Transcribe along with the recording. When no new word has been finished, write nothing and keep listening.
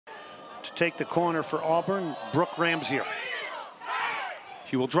to take the corner for Auburn, Brooke Ramsier.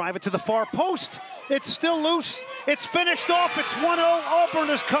 She will drive it to the far post. It's still loose. It's finished off. It's 1-0. Auburn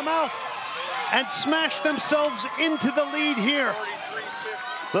has come out and smashed themselves into the lead here.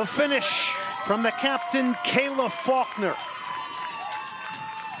 The finish from the captain, Kayla Faulkner.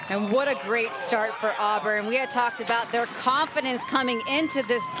 And what a great start for Auburn. We had talked about their confidence coming into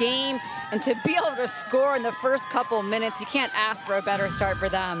this game, and to be able to score in the first couple minutes, you can't ask for a better start for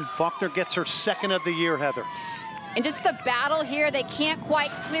them. Faulkner gets her second of the year, Heather. And just a battle here, they can't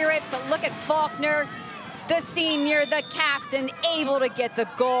quite clear it, but look at Faulkner, the senior, the captain, able to get the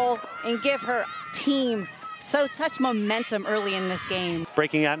goal and give her team such momentum early in this game.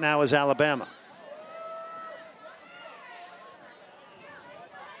 Breaking out now is Alabama.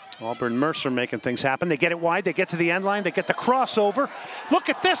 Auburn Mercer making things happen. They get it wide, they get to the end line, they get the crossover. Look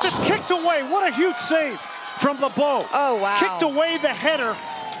at this, it's kicked away. What a huge save from LeBeau. Oh, wow. Kicked away the header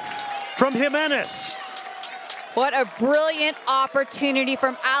from Jimenez. What a brilliant opportunity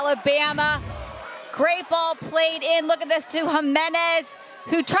from Alabama. Great ball played in. Look at this to Jimenez,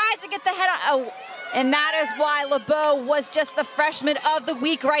 who tries to get the head on. Oh, and that is why LeBeau was just the freshman of the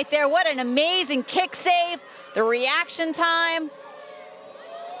week right there. What an amazing kick save. The reaction time.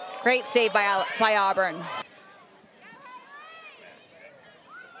 Great save by Auburn.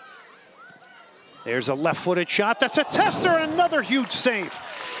 There's a left-footed shot. That's a tester, another huge save.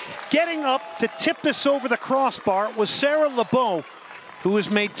 Getting up to tip this over the crossbar was Sarah LeBeau, who has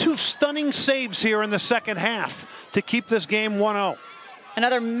made two stunning saves here in the second half to keep this game 1-0.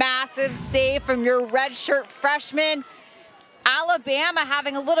 Another massive save from your redshirt freshman. Alabama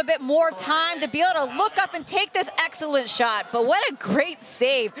having a little bit more time to be able to look up and take this excellent shot. But what a great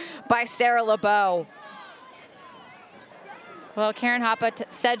save by Sarah LeBeau. Well, Karen Hoppe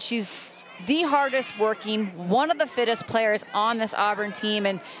said she's the hardest working, one of the fittest players on this Auburn team.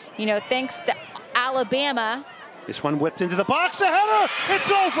 And, you know, thanks to Alabama. This one whipped into the box, a header,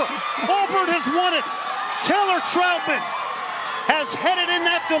 it's over. Auburn has won it. Taylor Troutman has headed in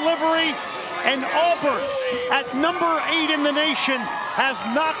that delivery, and Auburn, at number 8 in the nation, has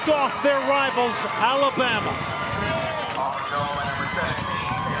knocked off their rivals, Alabama.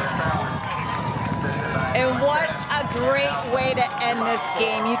 And what a great way to end this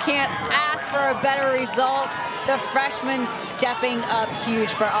game. You can't ask for a better result. The freshmen stepping up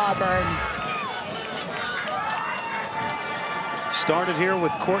huge for Auburn. Started here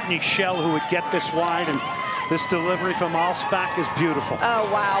with Courtney Shell, who would get this wide, and this delivery from Alspach is beautiful. Oh,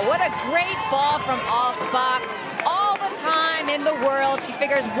 wow. What a great ball from Alspach. All the time in the world. She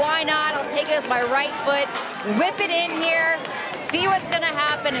figures, why not? I'll take it with my right foot, whip it in here, see what's going to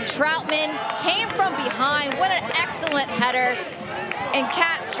happen. And Troutman came from behind. What an excellent header. And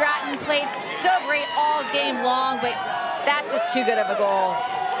Kat Stratton played so great all game long, but that's just too good of a goal.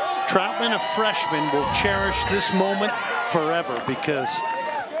 Troutman, a freshman, will cherish this moment forever because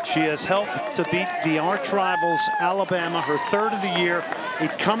she has helped to beat the arch rivals, Alabama, her third of the year.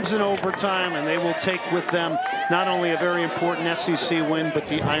 It comes in overtime, and they will take with them not only a very important SEC win, but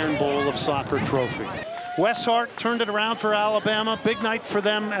the Iron Bowl of Soccer trophy. Wes Hart turned it around for Alabama. Big night for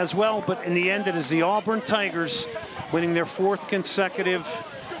them as well, but in the end, it is the Auburn Tigers winning their 4th consecutive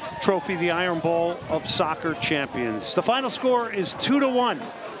trophy, the Iron Bowl of Soccer champions. The final score is 2-1.